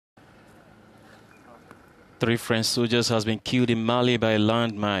3 French soldiers has been killed in Mali by a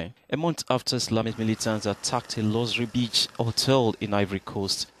landmine, a month after Islamist militants attacked a luxury beach hotel in Ivory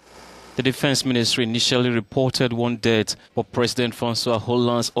Coast. The Defense Ministry initially reported 1 death, but President Francois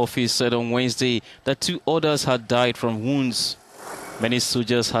Hollande's office said on Wednesday that 2 others had died from wounds. Many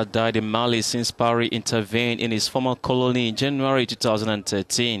soldiers had died in Mali since Paris intervened in its former colony in January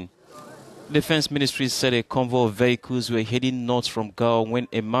 2013. The Defense Ministry said a convoy of vehicles were heading north from Gao when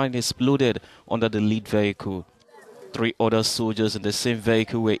a mine exploded under the lead vehicle. 3 other soldiers in the same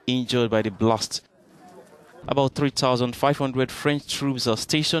vehicle were injured by the blast. About 3,500 French troops are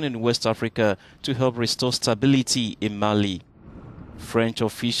stationed in West Africa to help restore stability in Mali. French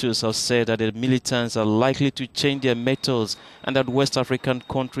officials have said that the militants are likely to change their methods and that West African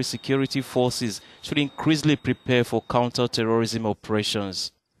country security forces should increasingly prepare for counter-terrorism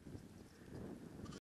operations.